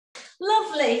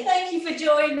Lovely, thank you for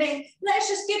joining. Let's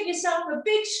just give yourself a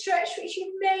big stretch, which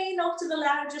you may not have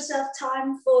allowed yourself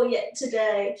time for yet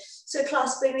today. So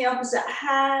clasping the opposite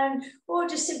hand, or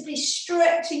just simply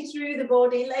stretching through the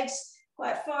body, legs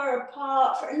quite far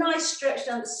apart for a nice stretch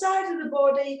down the side of the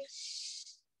body.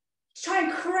 Try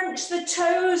and crunch the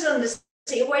toes under, so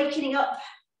you're wakening up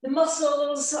the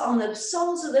muscles on the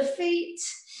soles of the feet.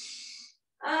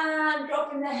 And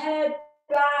dropping the head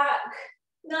back.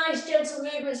 Nice gentle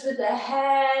movements with the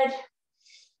head.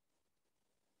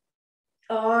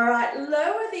 All right,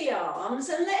 lower the arms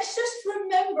and let's just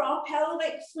remember our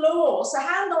pelvic floor. So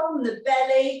hand on the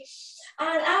belly,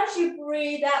 and as you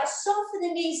breathe out, soften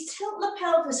the knees, tilt the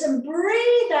pelvis and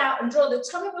breathe out and draw the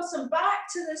tummy bottom back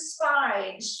to the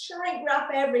spine. Shrink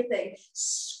wrap everything.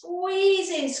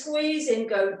 Squeeze in,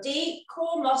 go deep,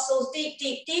 core muscles, deep,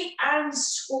 deep, deep, and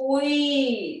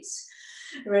squeeze.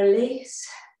 Release.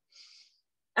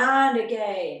 And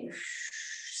again,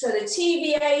 so the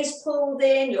TVA is pulled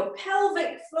in, your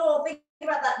pelvic floor, think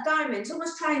about that diamond,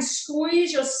 almost try and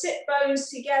squeeze your sit bones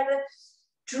together,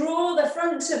 draw the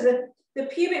front of the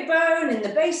pubic bone and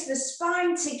the base of the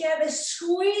spine together,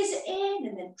 squeeze in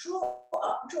and then draw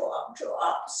up, draw up, draw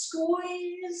up,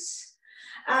 squeeze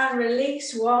and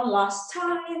release one last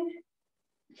time.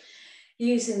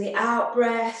 Using the out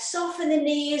breath, soften the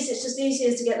knees, it's just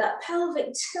easier to get that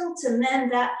pelvic tilt and then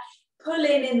that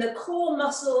pulling in the core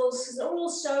muscles, because they're all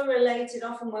so related.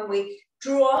 Often when we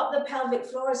draw up the pelvic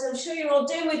floor, as I'm sure you're all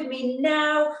doing with me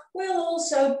now, we'll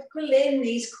also pull in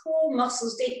these core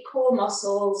muscles, deep core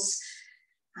muscles.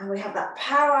 And we have that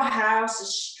powerhouse of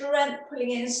strength pulling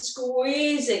in,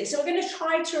 squeezing. So we're going to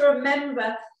try to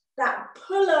remember that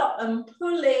pull up and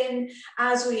pull in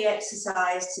as we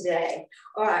exercise today.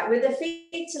 All right, with the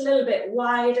feet a little bit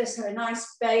wider, so a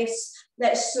nice base,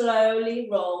 let's slowly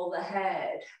roll the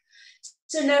head.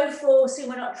 So no forcing,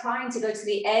 we're not trying to go to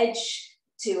the edge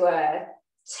to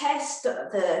test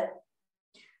the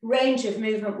range of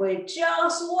movement. We're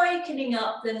just wakening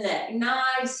up the neck,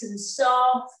 nice and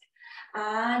soft,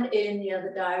 and in the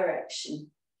other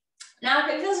direction. Now,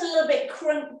 if it feels a little bit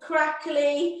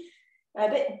crackly, a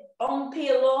bit bumpy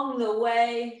along the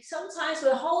way, sometimes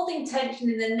we're holding tension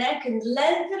in the neck and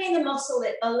lengthening the muscle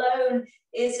alone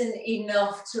isn't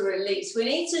enough to release. We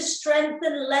need to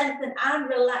strengthen, lengthen, and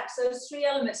relax. Those three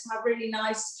elements have really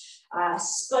nice,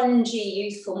 spongy,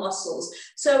 youthful muscles.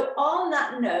 So on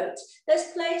that note,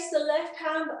 let's place the left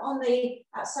hand on the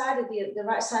outside of the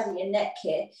right side of your neck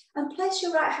here, and place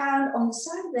your right hand on the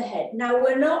side of the head. Now,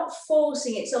 we're not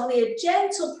forcing, it's only a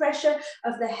gentle pressure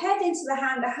of the head into the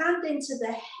hand into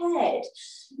the head.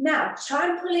 Now, try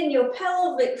and pull in your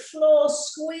pelvic floor,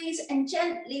 squeeze, and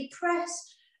gently press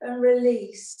and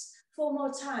release. 4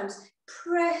 more times.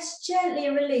 Press gently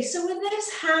and release. So with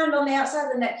this hand on the outside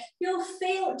of the neck, you'll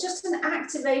feel just an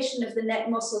activation of the neck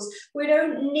muscles. We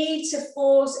don't need to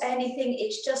force anything.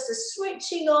 It's just a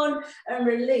switching on and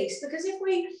release. Because if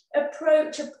we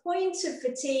approach a point of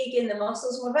fatigue in the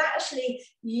muscles, we've actually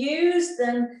used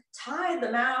them, tired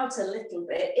them out a little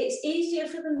bit, it's easier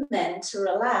for them then to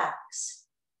relax.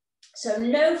 So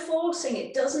no forcing,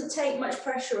 it doesn't take much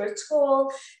pressure at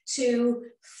all to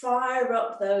fire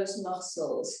up those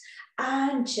muscles.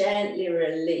 And gently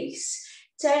release.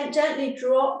 Gently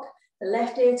drop the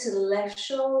left ear to the left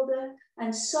shoulder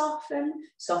and soften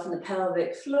the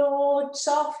pelvic floor,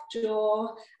 soft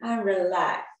jaw, and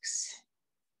relax.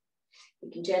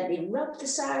 You can gently rub the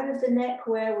side of the neck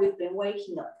where we've been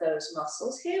waking up those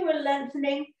muscles. Here we're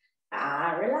lengthening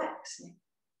and relaxing.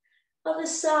 Other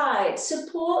side,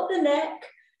 support the neck,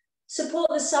 support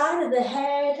the side of the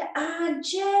head, and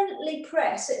gently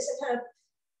press. It's a kind of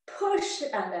push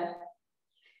and a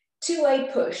two-way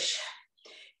push.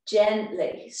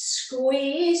 Gently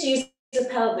squeeze, use the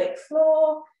pelvic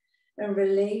floor and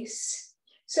release.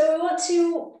 So we want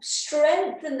to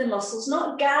strengthen the muscles,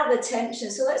 not gather tension.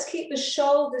 So let's keep the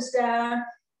shoulders down,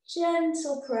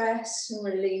 gentle press and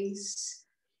release.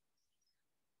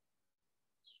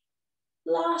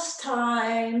 Last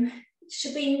time.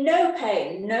 Should be no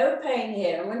pain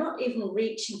here. And we're not even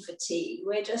reaching fatigue.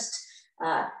 We're just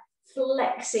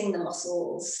flexing the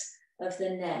muscles of the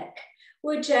neck.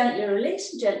 We'll gently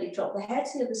release and gently drop the head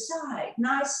to the other side.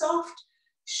 Nice soft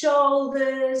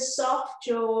shoulders, soft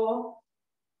jaw.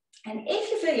 And if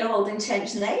you feel you're holding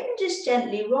tension there, even just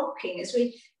gently rocking, as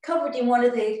we covered in one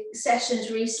of the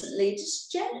sessions recently,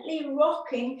 just gently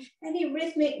rocking, any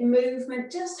rhythmic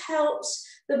movement just helps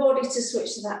the body to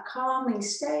switch to that calming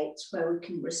state where we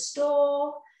can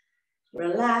restore,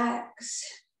 relax,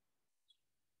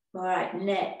 All right,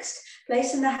 next,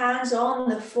 placing the hands on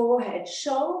the forehead,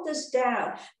 shoulders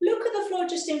down. Look at the floor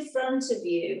just in front of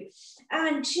you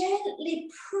and gently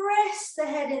press the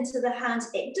head into the hands.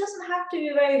 It doesn't have to be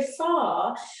very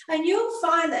far. And you'll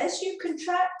find that as you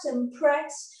contract and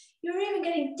press, you're even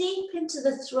getting deep into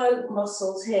the throat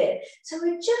muscles here. So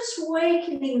we're just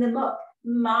wakening them up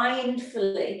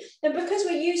mindfully. And because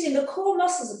we're using the core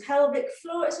muscles of the pelvic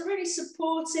floor, it's a really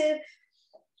supportive,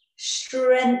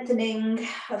 strengthening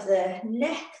of the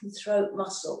neck and throat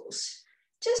muscles.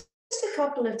 Just a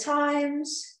couple of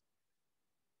times.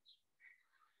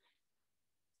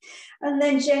 And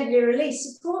then gently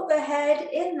release. Support the head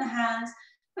in the hands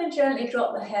and gently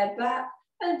drop the head back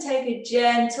and take a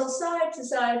gentle side to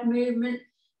side movement.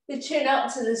 The chin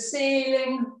up to the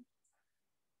ceiling.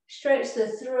 Stretch the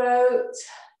throat.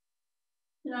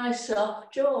 Nice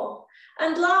soft jaw.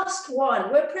 And last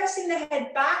one, we're pressing the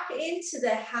head back into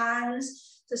the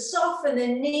hands to soften the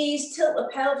knees, tilt the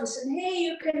pelvis. And here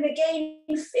you can again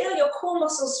feel your core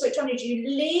muscles switch on as you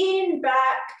lean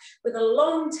back with a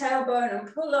long tailbone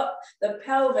and pull up the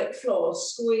pelvic floor,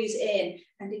 squeeze in.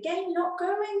 And again, not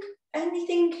going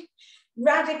anything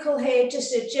radical here,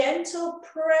 just a gentle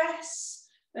press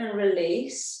and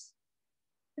release.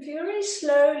 If you go really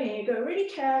slowly, you go really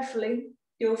carefully,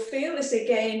 you'll feel this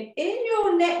again in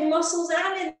your neck muscles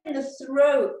and in the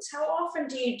throat. How often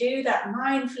do you do that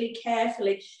mindfully,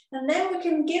 carefully? And then we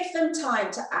can give them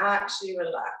time to actually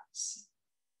relax.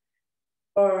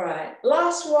 All right,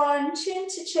 last one, chin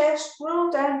to chest, roll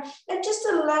down, and just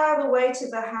allow the weight of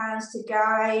the hands to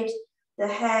guide the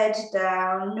head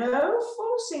down. No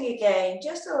forcing again,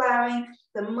 just allowing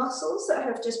the muscles that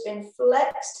have just been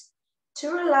flexed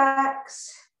to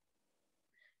relax,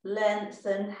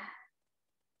 lengthen,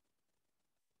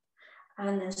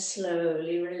 and then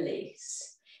slowly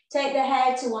release. Take the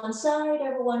head to one side,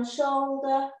 over one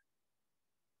shoulder,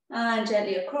 and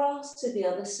gently across to the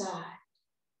other side.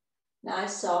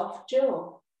 Nice soft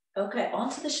jaw. Okay,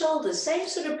 onto the shoulders, same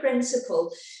sort of principle.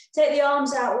 Take the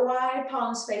arms out wide,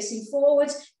 palms facing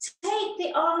forwards. Take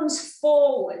the arms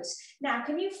forwards. Now,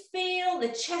 can you feel the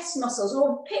chest muscles,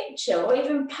 or picture, or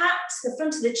even pats the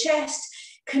front of the chest,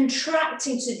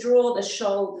 contracting to draw the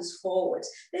shoulders forwards?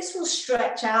 This will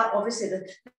stretch out, obviously,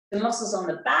 the muscles on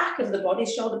the back of the body,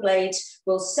 shoulder blades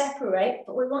will separate,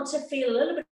 but we want to feel a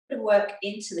little bit of work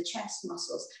into the chest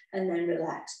muscles and then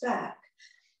relax back.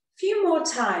 A few more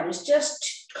times,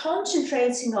 just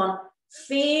concentrating on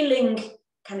feeling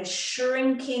kind of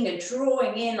shrinking and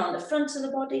drawing in on the front of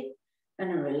the body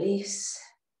and a release.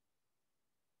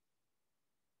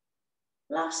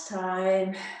 Last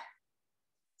time.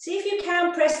 See if you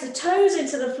can press the toes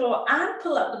into the floor and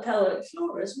pull up the pelvic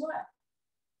floor as well.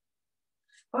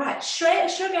 All right,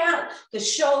 shrug out the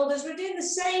shoulders. We're doing the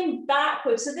same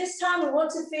backwards. So this time we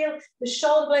want to feel the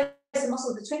shoulder blades, the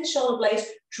muscles between the shoulder blades,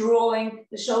 drawing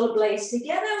the shoulder blades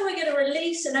together. We're going to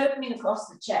release and opening across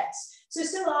the chest. So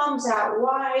still arms out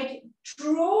wide.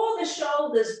 Draw the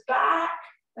shoulders back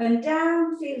and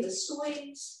down. Feel the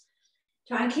squeeze.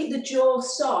 Try and keep the jaw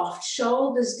soft,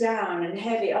 shoulders down and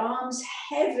heavy, arms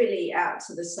heavily out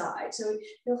to the side. So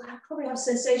you'll probably have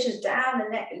sensations down the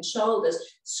neck and shoulders,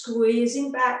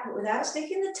 squeezing back, but without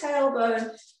sticking the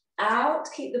tailbone out.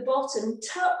 Keep the bottom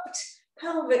tucked,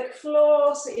 pelvic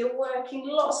floor, so you're working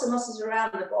lots of muscles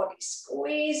around the body,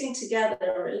 squeezing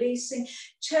together, releasing,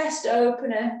 chest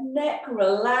opener, neck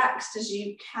relaxed as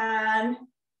you can.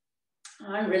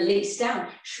 And release down,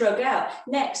 shrug out.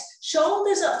 Next,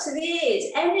 shoulders up to the ears,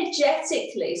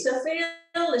 energetically. So feel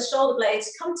the shoulder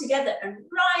blades come together and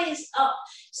rise up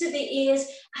to the ears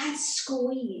and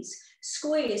squeeze.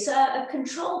 Squeeze, a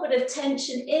control bit of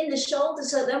tension in the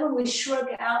shoulders, so then when we shrug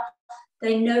out,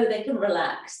 they know they can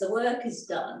relax. The work is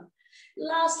done.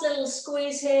 Last little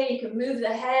squeeze here. You can move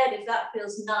the head if that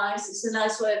feels nice. It's a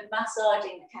nice way of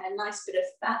massaging the kind of nice bit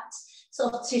of fat,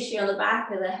 soft tissue on the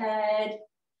back of the head.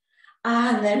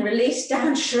 And then release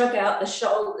down, shrug out the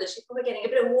shoulders. You're probably getting a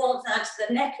bit of warmth out to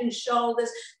the neck and shoulders.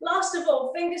 Last of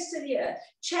all, fingers to the earth,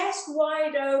 chest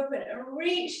wide open and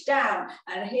reach down.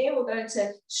 And here we're going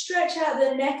to stretch out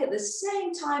the neck at the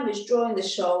same time as drawing the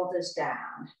shoulders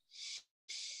down.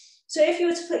 So if you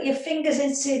were to put your fingers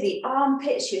into the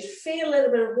armpits, you'd feel a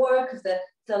little bit of work of the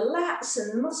lats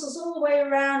and the muscles all the way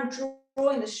around,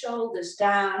 drawing the shoulders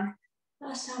down.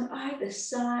 Last time, either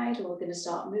side, we're going to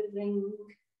start moving.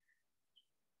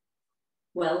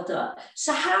 Well done.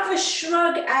 So have a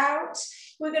shrug out.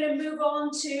 We're going to move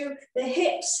on to the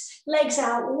hips, legs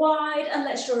out wide, and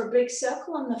let's draw a big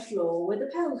circle on the floor with the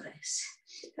pelvis.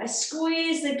 I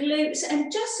squeeze the glutes,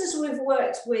 and just as we've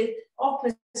worked with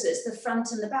opposites, the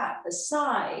front and the back, the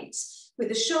sides, with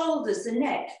the shoulders, the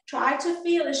neck. Try to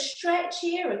feel a stretch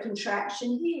here, a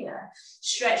contraction here.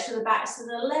 Stretch to the backs of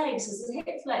the legs as the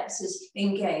hip flexors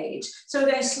engage. So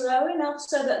we're going slow enough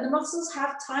so that the muscles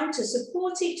have time to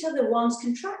support each other. One's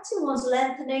contracting, one's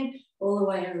lengthening, all the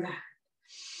way around.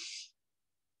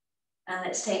 And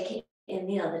let's take it in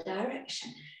the other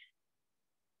direction.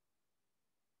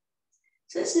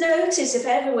 So let's notice if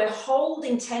ever we're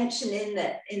holding tension in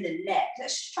the neck,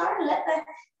 let's just try and let the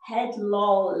head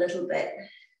loll a little bit.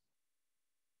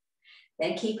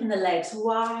 Then keeping the legs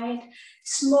wide,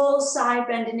 small side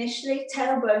bend initially,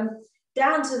 tailbone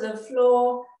down to the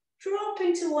floor,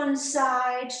 dropping to one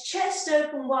side, chest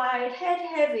open wide, head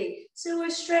heavy. So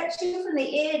we're stretching from the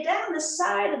ear down the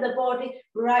side of the body,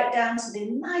 right down to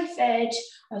the knife edge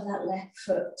of that left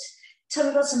foot.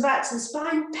 Tummy bottom back to the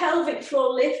spine, pelvic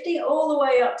floor lifting all the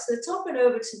way up to the top and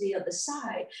over to the other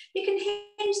side. You can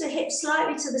hinge the hips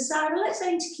slightly to the side, but let's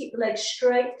aim to keep the legs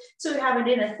straight. So we have an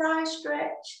inner thigh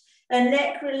stretch, a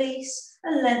neck release,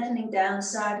 and lengthening down the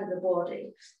side of the body.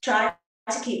 Try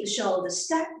to keep the shoulders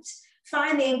stacked.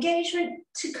 Find the engagement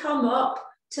to come up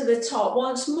to the top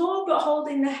once more, but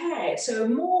holding the head. So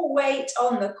more weight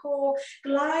on the core,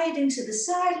 gliding to the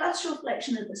side, lateral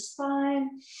flexion of the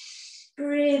spine.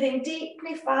 Breathing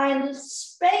deeply, find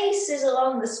spaces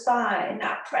along the spine.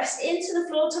 Now press into the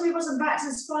floor, tummy bottom back to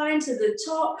the spine, to the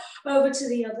top, over to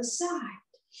the other side.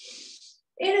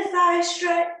 Inner thigh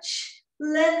stretch,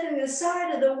 lengthening the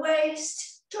side of the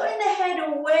waist, drawing the head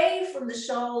away from the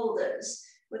shoulders.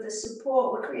 With the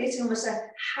support, we're creating almost a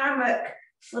hammock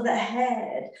for the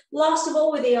head. Last of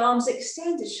all, with the arms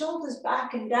extended, shoulders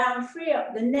back and down, free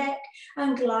up the neck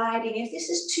and gliding. If this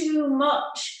is too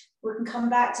much, we can come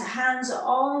back to hands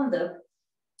on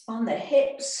the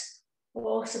hips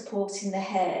or supporting the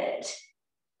head.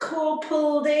 Core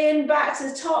pulled in, back to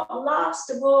the top.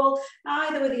 Last of all,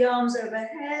 either with the arms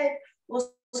overhead or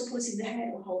supporting the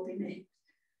head or holding it.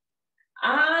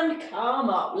 And come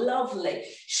up, lovely.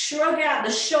 Shrug out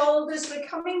the shoulders. We're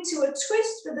coming to a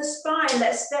twist for the spine.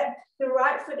 Let's step the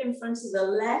right foot in front of the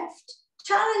left,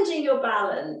 challenging your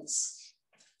balance.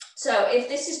 So if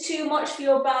this is too much for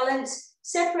your balance,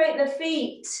 separate the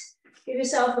feet. Give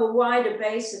yourself a wider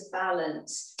base of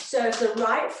balance. So if the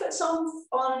right foot's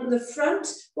on the front,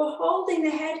 we're holding the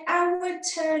head and we're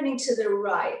turning to the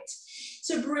right.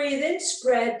 So breathe in,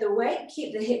 spread the weight,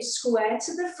 keep the hips square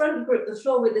to the front, grip the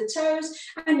floor with the toes,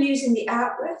 and using the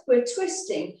out breath, we're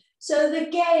twisting. So the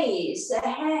gaze, the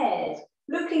head,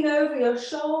 looking over your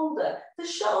shoulder, the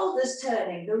shoulders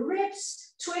turning, the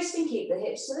ribs twisting, keep the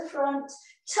hips to the front,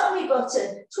 tummy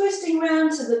button, twisting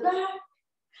round to the back,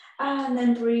 and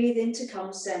then breathe in to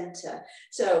come center.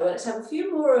 So let's have a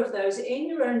few more of those in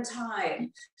your own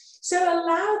time. So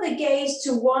allow the gaze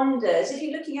to wander as if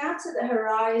you're looking out at the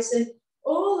horizon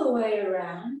all the way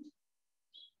around.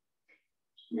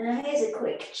 Now here's a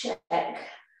quick check.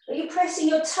 Are you pressing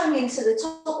your tongue into the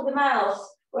top of the mouth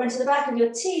or into the back of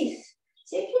your teeth?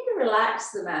 See if you can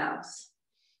relax the mouth.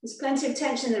 There's plenty of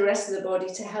tension in the rest of the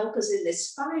body to help us in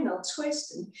this spinal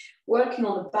twist and working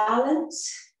on the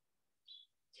balance.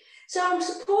 So I'm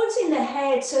supporting the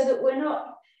head so that we're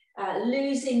not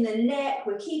losing the neck.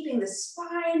 We're keeping the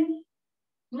spine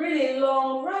really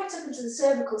long, right up into the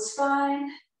cervical spine.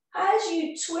 As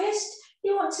you twist,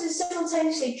 you want to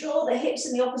simultaneously draw the hips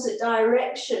in the opposite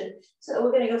direction. So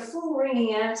we're getting a full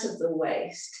wringing out of the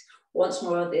waist. Once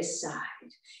more on this side.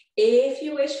 If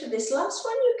you wish for this last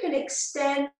one, you can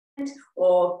extend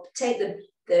or take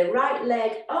the right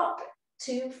leg up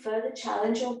to further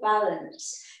challenge your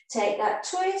balance. Take that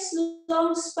twist,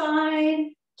 long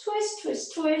spine, twist,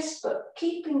 twist, twist, but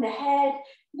keeping the head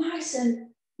nice and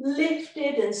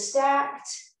lifted and stacked.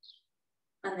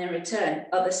 And then return,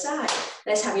 other side.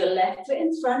 Let's have your left foot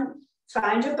in front.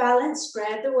 Find your balance,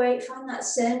 spread the weight, find that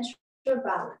center of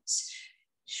balance.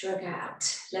 Shrug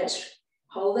out. Let's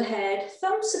hold the head,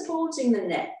 thumb supporting the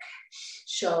neck,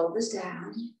 shoulders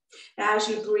down. Now as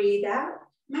you breathe out,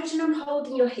 imagine I'm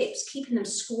holding your hips, keeping them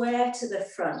square to the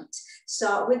front.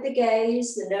 Start with the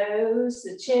gaze, the nose,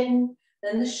 the chin,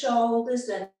 then the shoulders,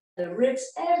 then the ribs,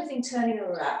 everything turning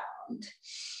around.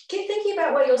 Keep thinking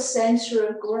about where your center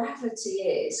of gravity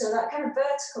is. So that kind of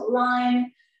vertical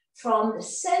line from the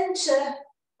center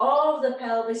of the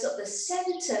pelvis, up the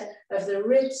center of the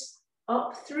ribs,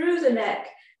 up through the neck,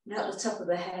 and out the top of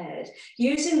the head.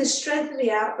 Using the strength of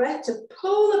the out breath to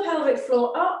pull the pelvic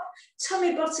floor up,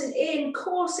 tummy button in,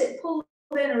 corset pulled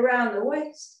in around the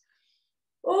waist.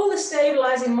 All the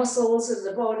stabilizing muscles of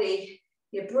the body.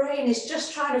 Your brain is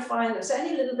just trying to find them. So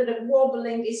any little bit of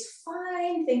wobbling is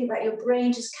fine. Think about your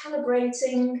brain just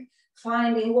calibrating,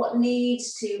 finding what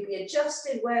needs to be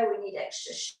adjusted, where we need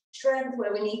extra strength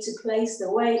where we need to place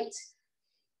the weight.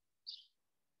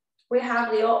 We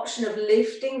have the option of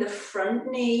lifting the front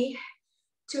knee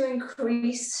to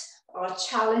increase our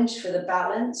challenge for the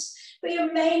balance. But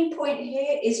your main point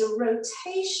here is a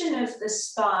rotation of the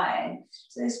spine.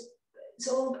 So it's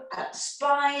all about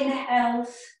spine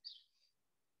health.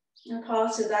 And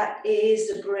part of that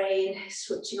is the brain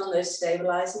switching on those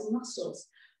stabilizing muscles.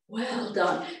 Well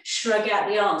done. Shrug out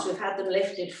the arms. We've had them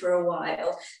lifted for a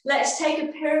while. Let's take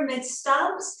a pyramid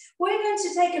stance. We're going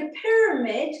to take a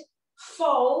pyramid,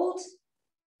 fold,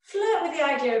 flirt with the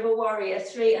idea of a warrior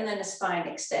three, and then a spine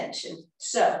extension.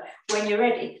 So when you're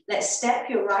ready, let's step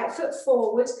your right foot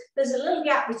forwards. There's a little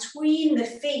gap between the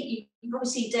feet. You can probably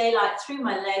see daylight through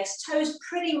my legs. Toes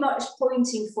pretty much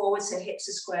pointing forward, so hips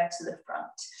are square to the front.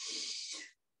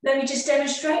 Let me just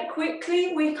demonstrate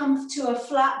quickly. We come to a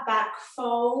flat back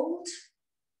fold,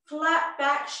 flat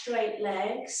back, straight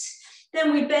legs.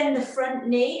 Then we bend the front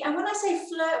knee. And when I say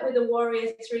flirt with a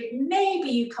warrior three, maybe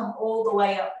you come all the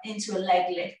way up into a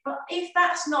leg lift. But if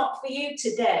that's not for you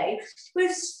today,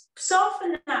 we've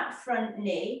softened that front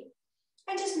knee.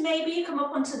 And just maybe you come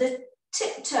up onto the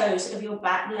tiptoes of your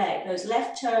back leg. Those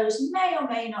left toes may or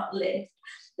may not lift.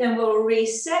 Then we'll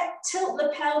reset, tilt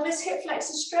the pelvis, hip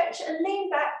flexor stretch, and lean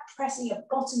back, pressing your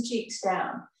bottom cheeks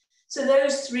down. So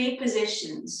those three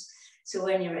positions. So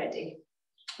when you're ready,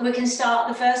 we can start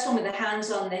the first one with the hands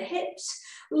on the hips,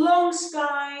 long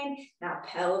spine, now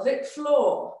pelvic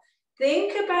floor.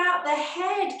 Think about the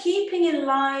head keeping in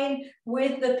line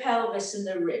with the pelvis and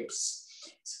the ribs.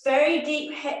 It's very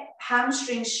deep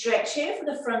hamstring stretch here for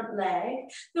the front leg.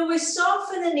 Then we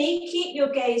soften the knee, keep your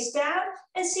gaze down,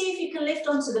 and see if you can lift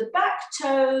onto the back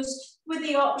toes with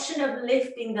the option of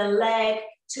lifting the leg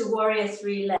to warrior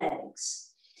three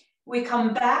legs. We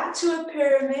come back to a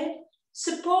pyramid.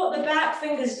 Support the back,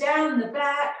 fingers down the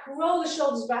back, roll the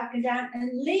shoulders back and down,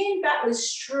 and lean back with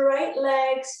straight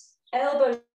legs,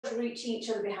 elbows reaching each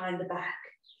other behind the back.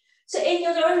 So in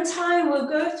your own time, we'll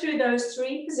go through those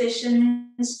three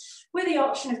positions with the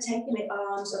option of taking the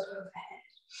arms up overhead.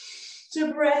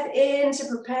 So breath in to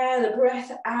prepare the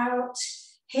breath out,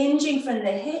 hinging from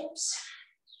the hips,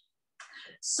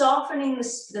 softening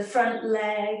the front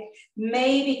leg,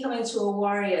 maybe coming to a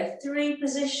warrior three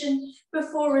position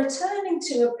before returning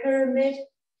to a pyramid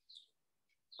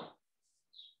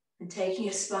and taking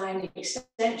a spine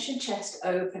extension, chest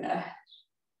opener.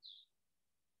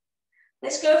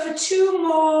 Let's go for two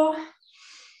more.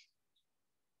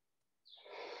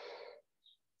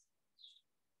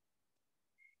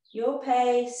 Your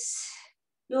pace,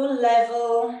 your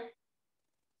level,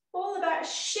 all about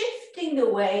shifting the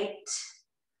weight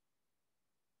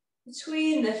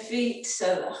between the feet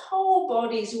so the whole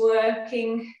body's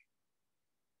working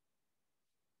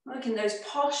those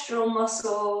postural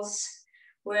muscles.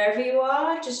 Wherever you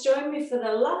are, just join me for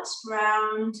the last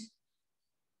round.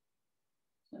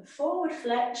 And forward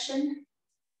flexion,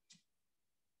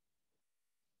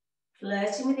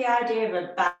 flirting with the idea of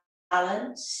a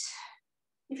balance.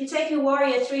 If you're taking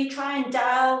warrior three, try and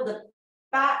dial the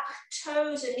back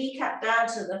toes and kneecap down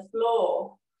to the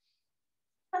floor.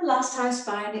 And last time,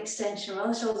 spine extension, roll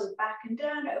the shoulders back and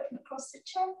down, open across the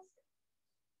chest.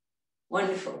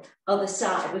 Wonderful. Other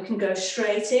side, we can go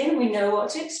straight in. We know what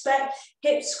to expect.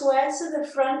 Hips square to the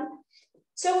front.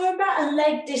 So we're about a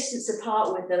leg distance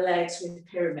apart with the legs with the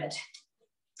pyramid.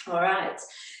 All right.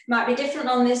 Might be different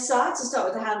on this side. So start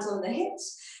with the hands on the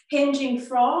hips, hinging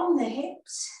from the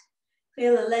hips.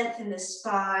 Feel the length in the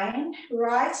spine,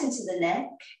 right into the neck.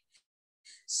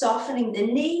 Softening the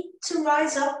knee to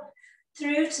rise up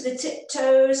through to the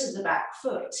tiptoes of the back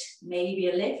foot. Maybe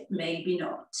a lift, maybe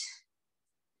not.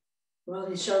 Roll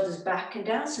the shoulders back and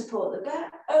down, support the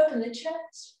back, open the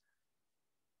chest.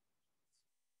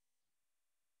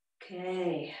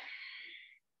 Okay.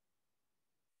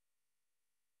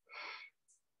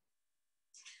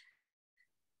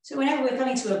 So whenever we're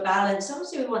coming to a balance,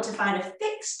 obviously we want to find a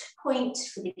fixed point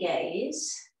for the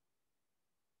gaze.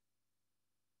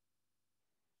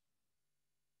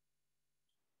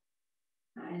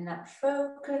 And that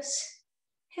focus,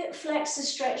 hip flexor,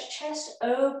 stretch, chest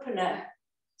opener.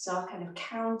 So I'll kind of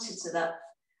counter to that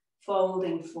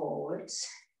folding forwards.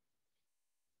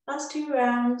 Last two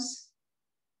rounds.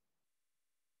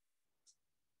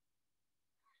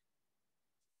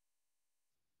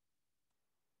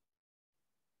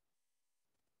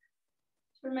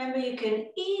 Remember, you can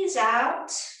ease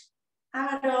out,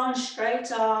 add on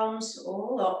straight arms,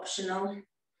 all optional.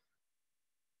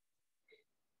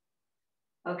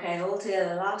 Okay, all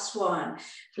together, last one.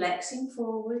 Flexing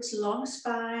forwards, long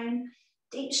spine,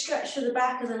 deep stretch for the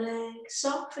back of the leg,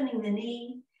 softening the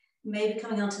knee, maybe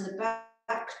coming onto the back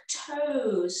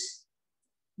toes,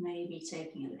 maybe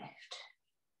taking a lift.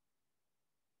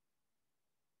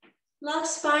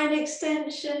 Last spine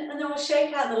extension, and then we'll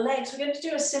shake out the legs. We're going to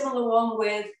do a similar one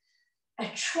with a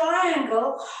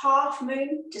triangle, half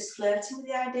moon, just flirting with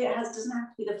the idea. It doesn't have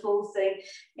to be the full thing,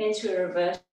 into a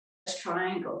reverse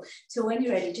triangle. So when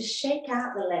you're ready, just shake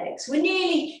out the legs. We're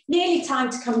nearly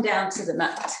time to come down to the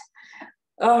mat.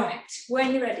 All right,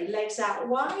 when you're ready, legs out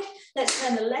wide. Let's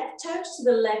turn the left toes to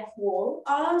the left wall,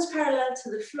 arms parallel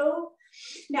to the floor.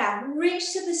 Now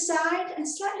reach to the side and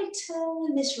slightly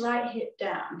turn this right hip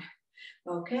down.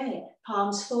 Okay,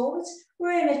 palms forwards,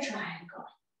 we're in a triangle.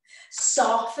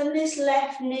 Soften this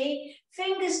left knee,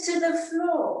 fingers to the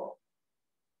floor.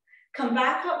 Come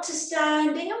back up to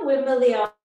standing and wimble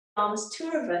the arms to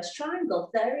a reverse triangle.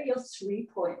 There are your 3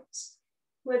 points.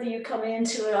 Whether you come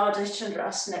into an Ardha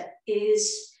Chandrasana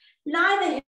is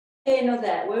neither here nor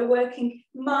there. We're working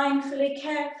mindfully,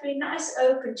 carefully, nice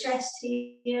open chest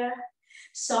here,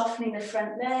 softening the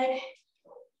front leg,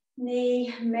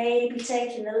 knee, maybe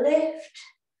taking a lift.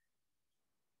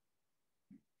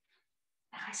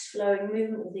 Nice flowing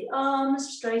movement with the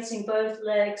arms, straightening both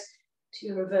legs to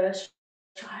your reverse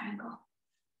triangle.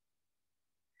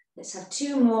 Let's have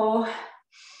 2 more.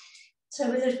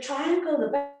 So with a triangle,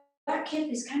 the back hip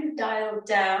is kind of dialed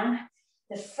down.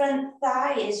 The front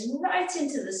thigh is right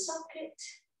into the socket.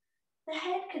 The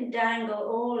head can dangle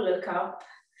or look up.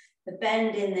 The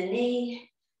bend in the knee,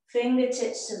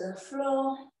 fingertips to the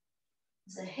floor.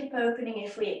 There's a hip opening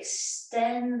if we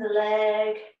extend the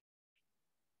leg.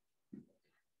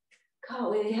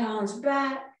 Cartwheel the arms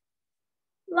back.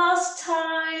 Last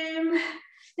time.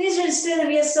 These are instead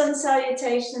of your sun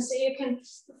salutations, so you can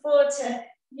afford to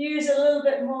use a little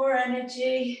bit more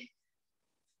energy.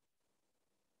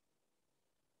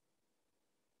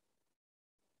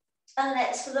 And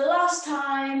let's, for the last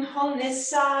time, on this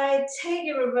side, take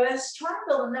your reverse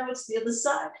triangle and then we're to the other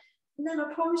side. And then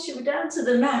I promise you we're down to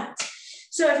the mat.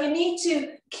 So if you need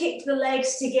to kick the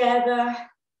legs together,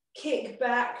 kick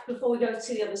back before we go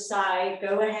to the other side,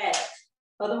 go ahead.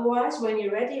 Otherwise, when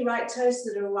you're ready, right toes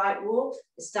to the right wall,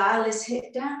 let's dial this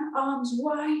hip down, arms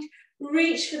wide,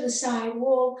 reach for the side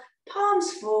wall,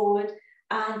 palms forward,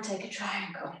 and take a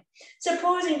triangle. So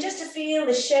pausing just to feel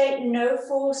the shape, no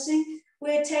forcing.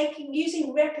 We're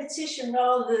using repetition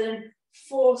rather than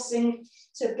forcing.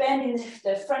 So bending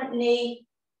the front knee,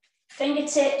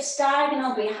 fingertips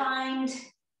diagonal behind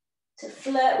to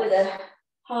flirt with a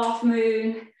half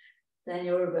moon, then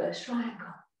your reverse triangle.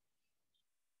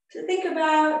 So think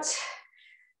about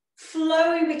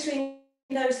flowing between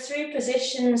those 3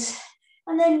 positions,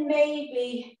 and then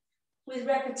maybe with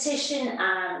repetition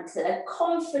and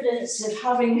confidence of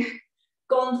having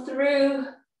gone through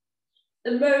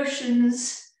the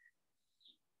motions,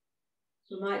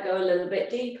 we might go a little bit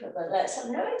deeper, but let's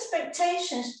have no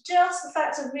expectations, just the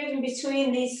fact of moving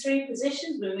between these 3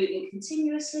 positions. We're moving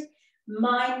continuously,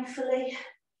 mindfully.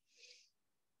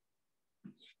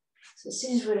 So as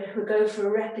soon as we go for a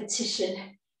repetition,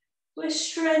 we're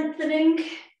strengthening.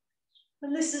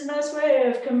 And this is a nice way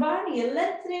of combining your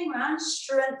lengthening and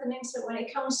strengthening. So when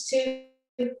it comes to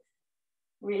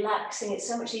relaxing, it's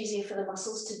so much easier for the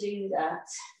muscles to do that.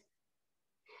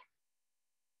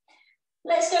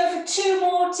 Let's go for 2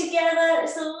 more together.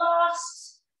 It's the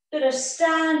last bit of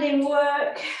standing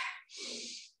work.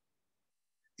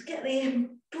 Get the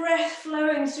breath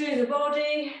flowing through the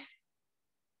body.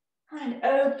 And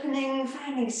opening,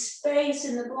 finding space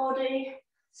in the body.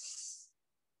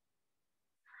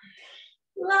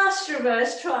 Last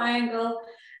reverse triangle.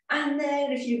 And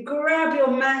then if you grab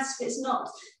your mat, if it's not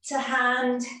to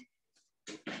hand,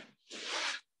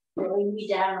 bring me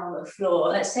down on the floor.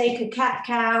 Let's take a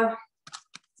cat-cow.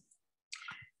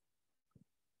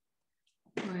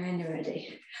 When you're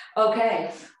ready. Okay,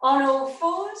 on all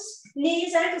fours,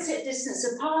 knees, ankles hip distance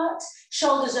apart,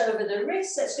 shoulders over the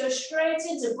wrists. Let's go straight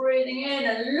into breathing in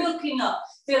and looking up.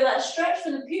 Feel that stretch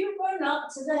from the pubic bone up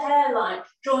to the hairline.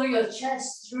 Draw your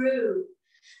chest through.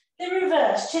 The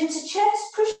reverse, chin to chest,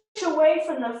 push away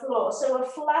from the floor. So we're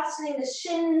flattening the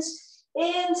shins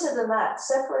into the mat,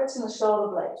 separating the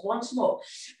shoulder blades. Once more,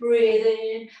 breathe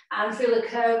in and feel the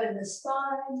curve in the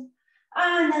spine.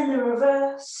 And then the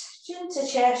reverse, chin to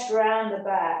chest, round the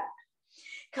back.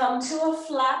 Come to a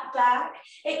flat back,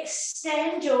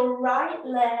 extend your right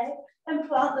leg and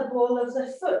plant the ball of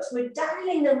the foot. We're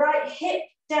dialing the right hip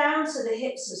down so the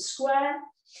hips are square.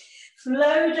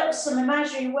 Load up some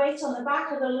imaginary weight on the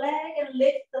back of the leg and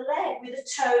lift the leg with the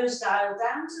toes dialed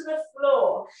down to the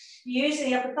floor.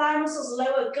 Using the upper thigh muscles,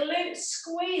 lower glutes,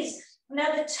 squeeze.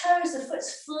 Now the toes, the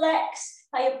foot's flex,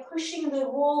 like you're pushing the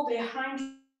wall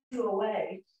behind you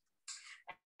away.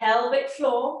 pelvic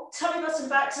floor, tummy button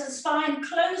back to the spine,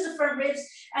 close the front ribs,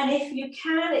 and if you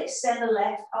can, extend the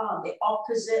left arm, the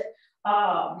opposite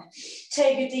arm.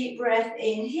 Take a deep breath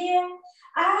in here.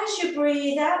 As you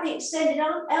breathe out, the extended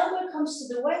arm, elbow comes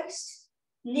to the waist,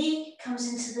 knee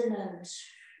comes into the nose.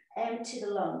 Empty the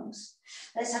lungs.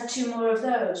 Let's have 2 more of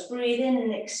those. Breathe in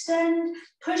and extend.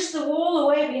 Push the wall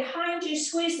away behind you.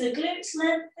 Squeeze the glutes,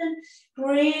 lengthen.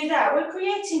 Breathe out. We're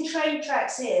creating train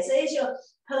tracks here. So here's your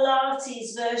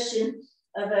Pilates version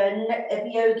of a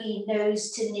yogi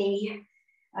nose to knee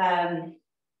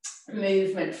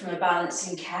movement from a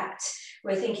balancing cat.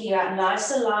 We're thinking about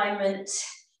nice alignment,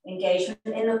 engagement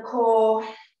in the core.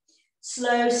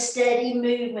 Slow, steady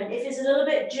movement. If it's a little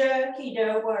bit jerky,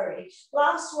 don't worry.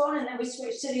 Last one, and then we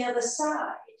switch to the other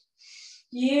side.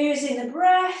 Using the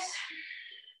breath,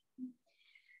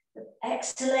 the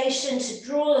exhalation to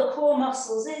draw the core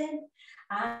muscles in,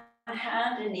 and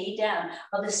hand and knee down.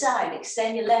 Other side,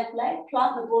 extend your left leg,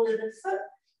 plant the ball of the foot,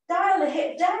 dial the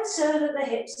hip down so that the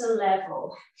hips are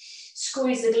level.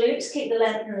 Squeeze the glutes, keep the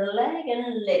length in the leg,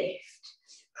 and lift.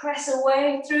 Press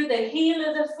away through the heel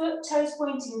of the foot, toes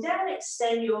pointing down,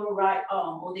 extend your right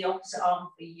arm or the opposite arm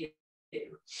for you.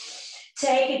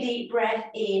 Take a deep breath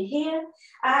in here.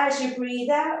 As you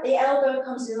breathe out, the elbow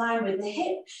comes in line with the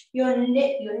hip. Your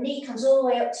knee comes all the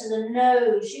way up to the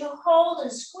nose. You hold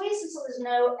and squeeze until there's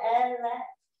no air left.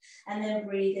 And then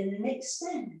breathe in and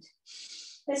extend.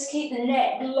 Let's keep the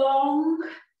neck long,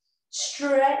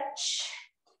 stretch,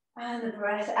 and the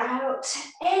breath out.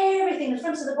 Everything, the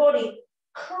front of the body,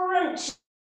 crunches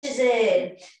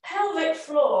in, pelvic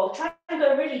floor, try and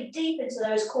go really deep into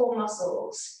those core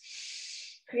muscles,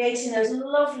 creating those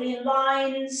lovely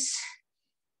lines,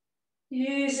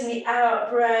 using the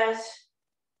out breath.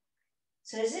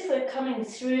 So as if we're coming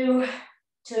through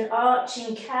to an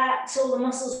arching cat, all the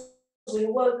muscles we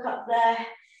woke up there.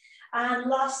 And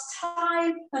last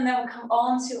time, and then we'll come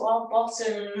on to our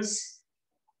bottoms.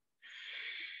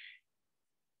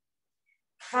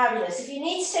 Fabulous. If you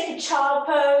need to take a child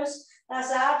pose,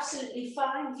 that's absolutely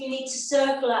fine. If you need to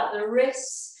circle out the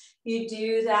wrists, you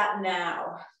do that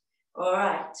now. All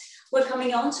right. We're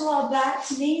coming onto our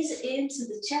backs, knees into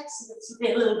the chest. So that's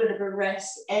a little bit of a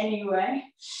rest anyway.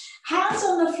 Hands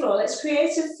on the floor. Let's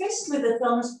create a fist with the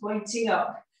thumbs pointing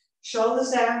up.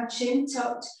 Shoulders down, chin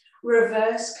tucked,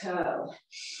 reverse curl.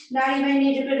 Now you may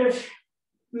need a bit of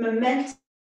momentum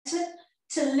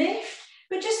to lift.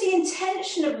 But just the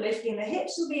intention of lifting the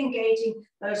hips will be engaging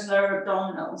those lower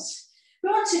abdominals. We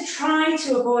want to try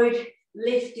to avoid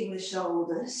lifting the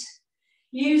shoulders.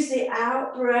 Use the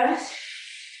out breath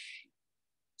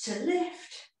to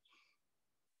lift.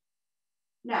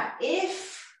 Now,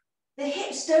 if the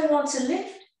hips don't want to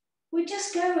lift, we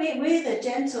just go with a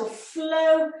gentle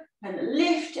flow and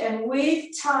lift, and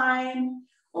with time,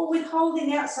 or with holding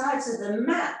the outsides of the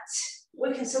mat,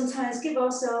 we can sometimes give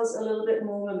ourselves a little bit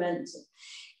more momentum.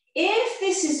 If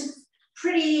this is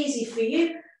pretty easy for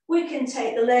you, we can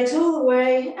take the legs all the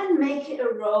way and make it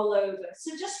a rollover.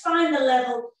 So just find the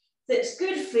level that's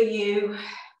good for you.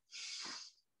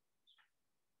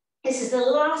 This is the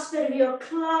last bit of your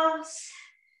class,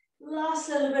 last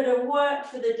little bit of work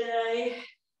for the day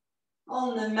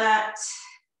on the mat.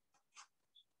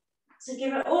 So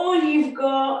give it all you've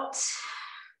got.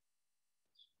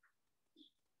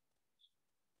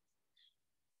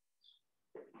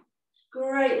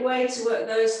 Great way to work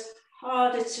those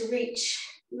harder to reach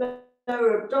lower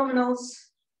abdominals.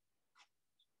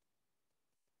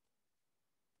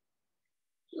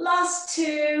 Last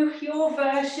 2, your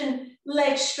version,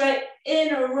 legs straight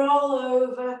in a roll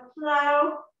over,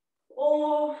 plow,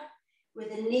 or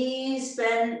with the knees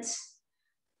bent.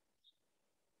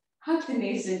 Hug the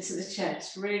knees into the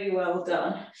chest, really well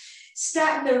done.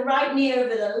 Stack the right knee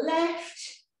over the left,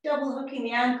 double hooking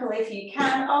the ankle if you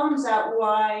can, arms out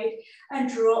wide,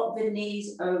 and drop the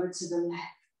knees over to the left.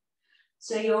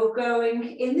 So you're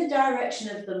going in the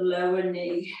direction of the lower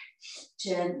knee.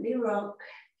 Gently rock.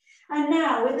 And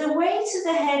now, with the weight of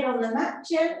the head on the mat,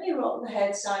 gently rock the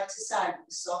head side to side with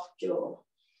a soft jaw.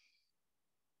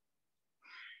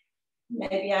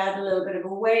 Maybe add a little bit of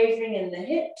a wavering in the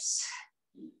hips.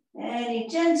 Any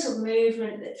gentle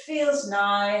movement that feels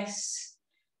nice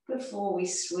before we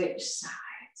switch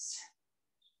sides.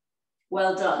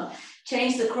 Well done.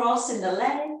 Change the cross in the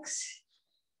legs.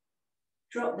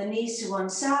 Drop the knees to one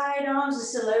side, arms are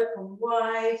still open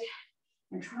wide,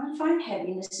 and try and find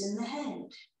heaviness in the head.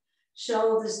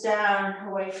 Shoulders down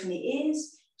away from the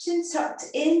ears, chin tucked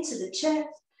into the chest,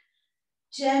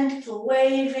 gentle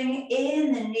waving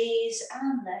in the knees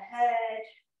and the head.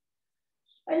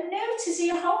 And notice, are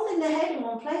you holding the head in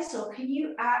one place, or can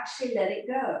you actually let it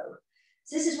go?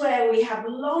 So this is where we have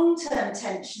long-term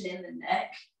tension in the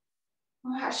neck.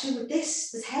 Well, actually with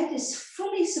this, the head is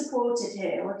fully supported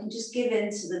here. We can just give in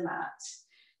to the mat.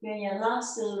 You're in your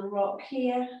last little rock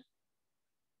here.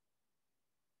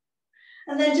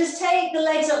 And then just take the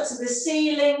legs up to the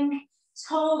ceiling.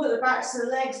 Hold at the backs of the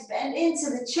legs, bend into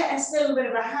the chest, a little bit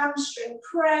of a hamstring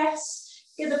press.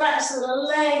 Give the backs of the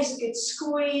legs a good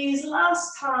squeeze.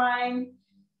 Last time.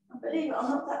 And believe it or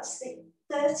not, that's the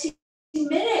 30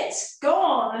 minutes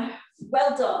gone.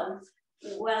 Well done.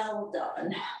 Well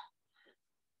done.